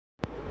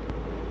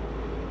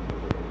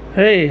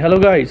Hey, hello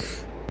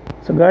guys.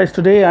 So guys,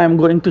 today I am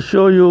going to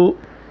show you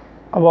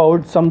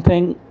about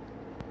something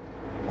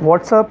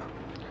WhatsApp.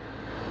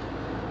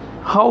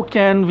 How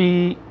can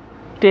we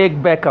take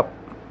backup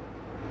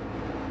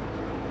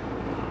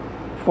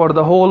for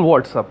the whole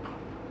WhatsApp?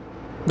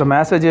 The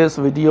messages,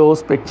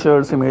 videos,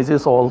 pictures,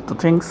 images, all the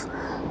things.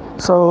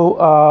 So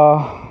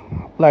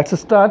let's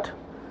start.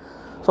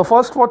 So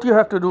first what you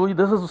have to do,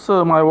 this is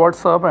my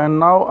WhatsApp and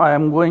now I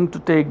am going to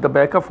take the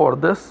backup for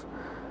this.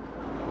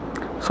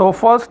 So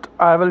first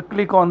I will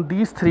click on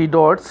these three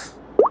dots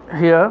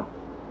here,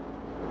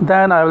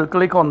 then I will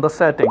click on the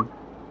setting.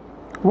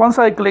 Once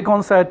I click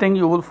on setting,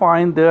 you will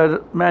find there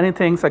are many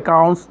things: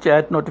 accounts,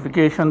 chat,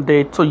 notification,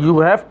 date. So you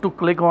have to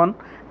click on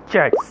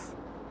chats.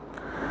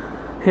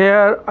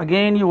 Here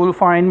again you will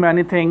find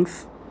many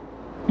things.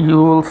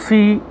 You will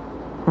see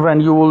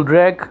when you will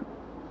drag,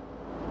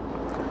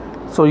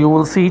 so you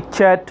will see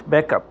chat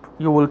backup.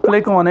 You will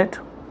click on it.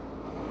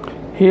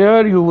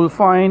 Here you will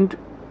find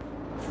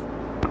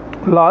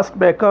last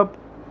backup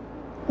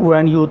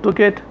when you took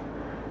it,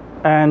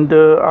 and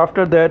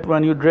after that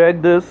when you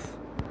drag this,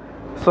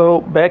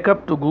 so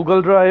backup to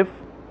Google Drive,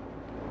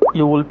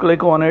 you will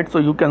click on it, so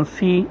you can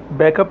see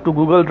backup to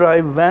Google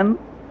Drive. When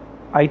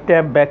I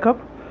tap backup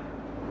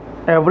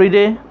every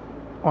day,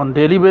 on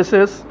daily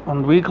basis,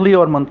 on weekly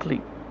or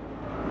monthly,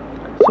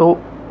 so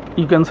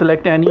you can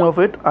select any of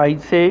it. I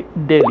say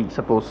daily.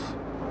 Suppose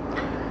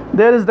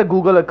there is the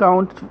Google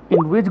account,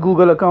 in which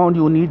Google account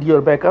you need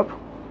your backup.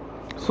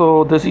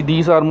 So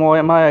these are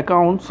my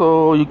accounts,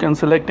 so you can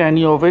select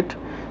any of it.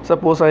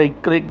 Suppose I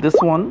click this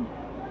one.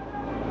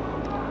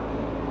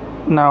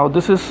 Now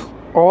this is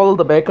all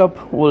the backup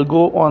will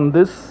go on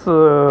this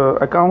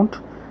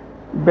account.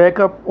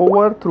 Backup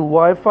over through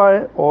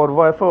Wi-Fi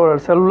or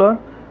cellular.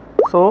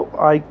 So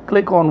I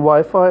click on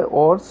Wi-Fi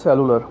or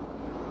cellular.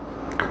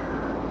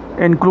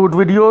 Include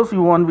videos.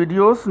 You want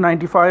videos,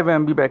 95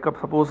 MB backup,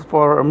 suppose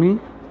for me.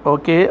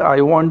 Okay,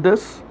 I want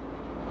this.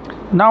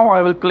 Now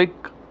I will click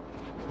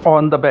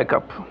on the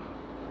backup.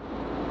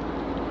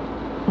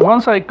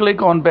 Once I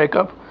click on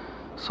backup,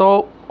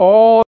 so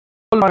all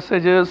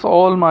messages,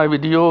 all my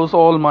videos,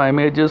 all my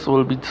images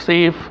will be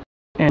saved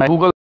in my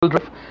Google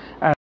Drive,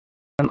 and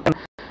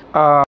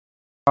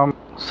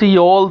see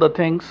all the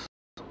things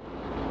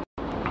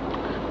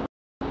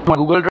my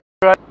Google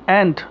Drive,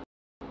 and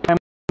I'm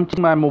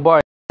using my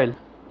mobile,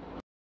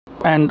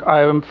 and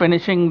I am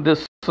finishing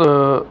this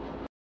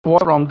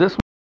from this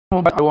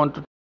mobile. I want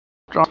to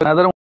transfer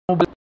another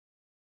mobile,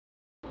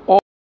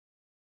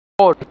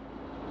 or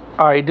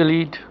I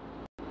delete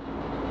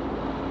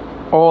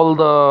all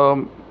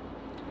the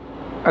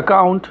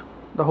account,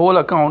 the whole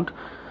account,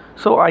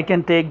 so I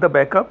can take the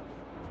backup.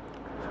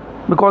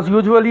 Because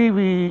usually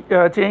we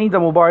change the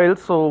mobile,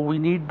 so we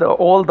need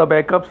all the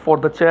backups for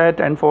the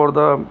chat and for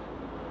the,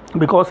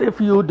 because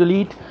if you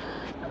delete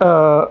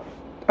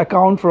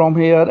account from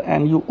here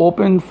and you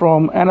open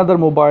from another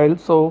mobile,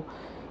 so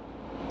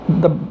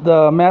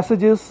the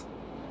messages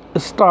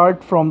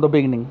start from the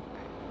beginning.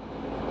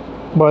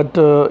 But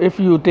if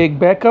you take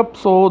backup,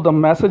 so the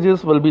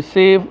messages will be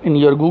saved in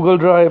your Google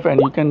Drive and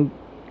you can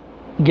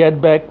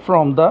get back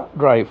from the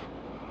drive.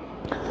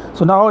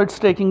 So now it's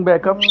taking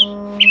backup.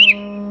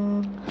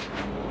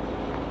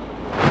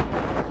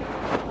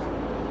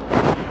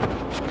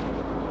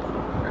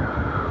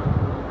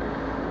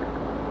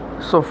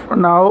 So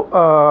now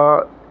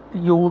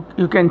you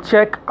can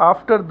check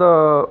after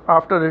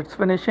it's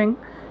finishing,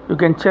 you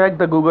can check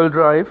the Google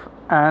Drive,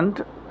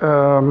 and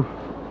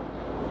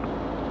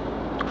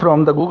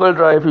from the Google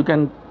Drive you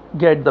can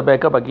get the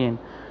backup again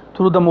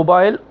through the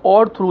mobile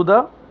or through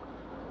the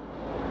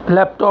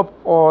laptop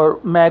or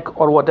Mac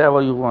or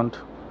whatever you want.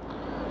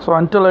 So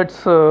until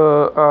it's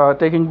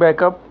taking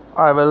backup,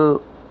 I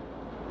will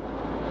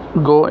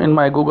go in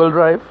my Google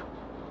Drive.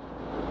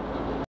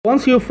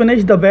 Once you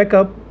finish the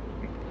backup,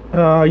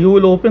 you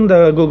will open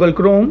the Google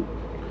Chrome.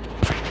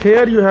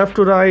 Here you have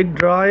to write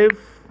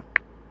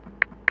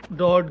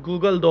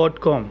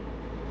drive.google.com.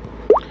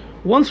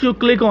 Once you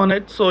click on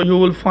it, so you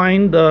will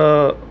find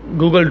the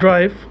Google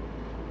Drive.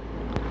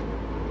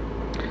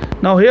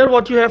 Now here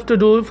what you have to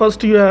do,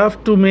 first you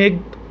have to make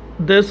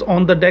this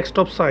on the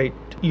desktop side.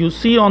 You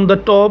see on the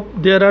top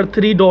there are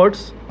three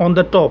dots on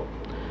the top.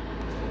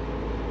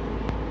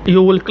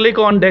 You will click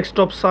on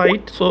desktop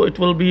side, so it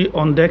will be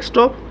on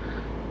desktop.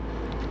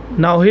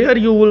 Now here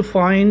you will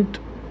find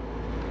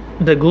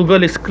the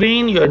Google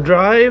screen, your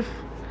drive.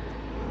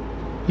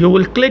 You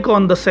will click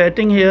on the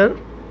setting here.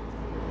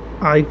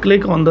 I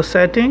click on the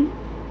setting,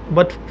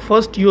 but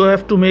first you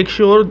have to make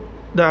sure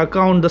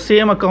the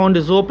same account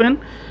is open.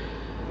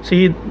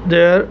 See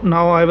there,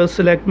 now I will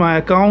select my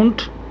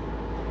account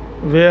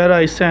where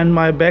I send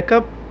my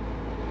backup.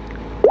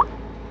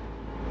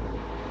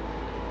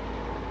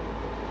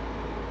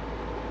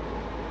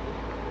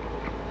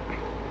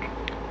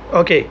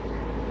 Okay,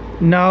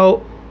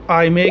 now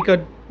I make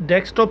a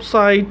desktop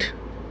site.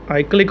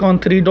 I click on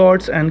three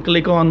dots and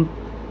click on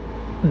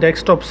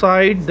desktop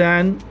site,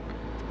 then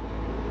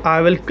I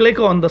will click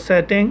on the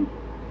setting.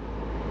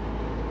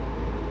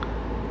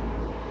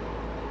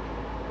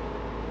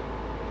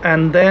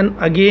 and then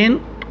again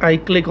I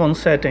click on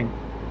setting.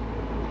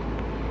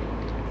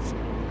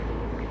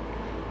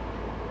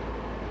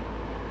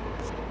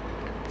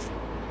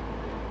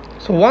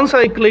 So once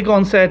I click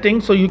on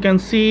setting, so you can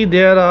see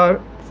there are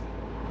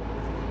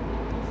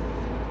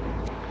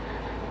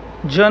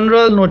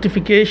general,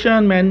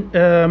 notification,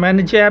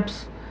 manage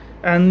apps,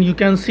 and you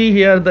can see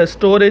here the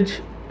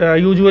storage.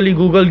 Usually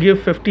Google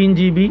give 15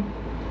 GB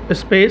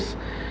space.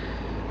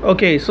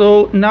 Okay,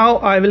 so now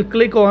I will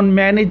click on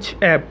manage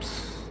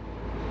apps.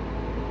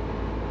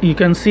 You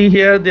can see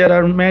here there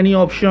are many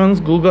options,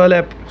 Google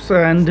apps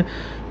and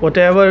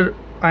whatever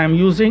I am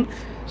using.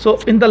 So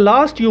in the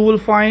last you will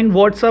find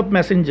WhatsApp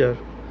Messenger.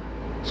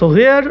 So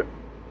here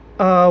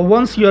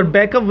once your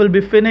backup will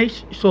be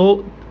finished,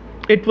 so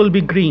it will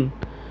be green.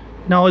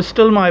 Now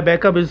still my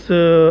backup is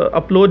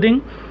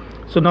uploading,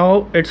 so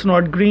now it's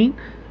not green.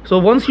 So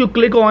once you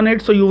click on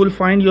it, so you will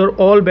find your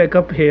all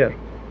backup here.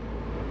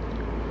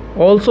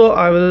 Also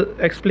I will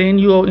explain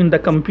you in the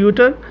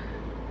computer.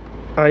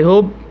 I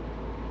hope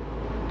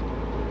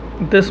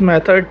this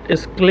method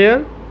is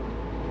clear.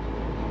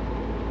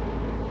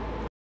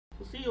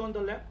 So see, on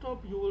the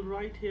laptop you will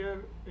write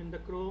here in the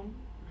Chrome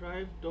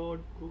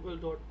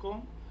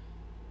drive.google.com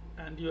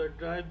and your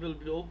drive will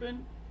be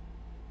open.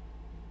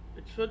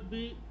 It should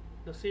be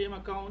the same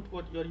account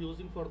what you are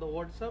using for the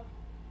WhatsApp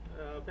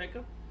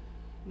backup.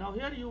 Now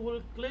here you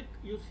will click,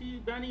 you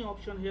see many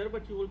options here,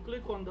 but you will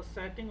click on the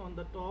setting on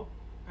the top,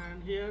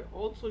 and here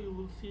also you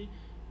will see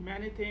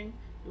many things.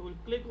 You will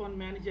click on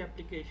manage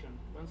application.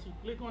 Once you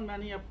click on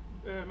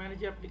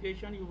manage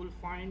application, you will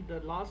find the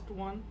last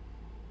one,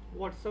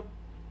 WhatsApp,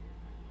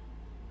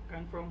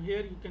 and from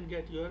here you can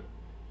get your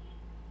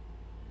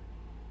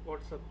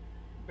WhatsApp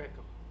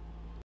backup.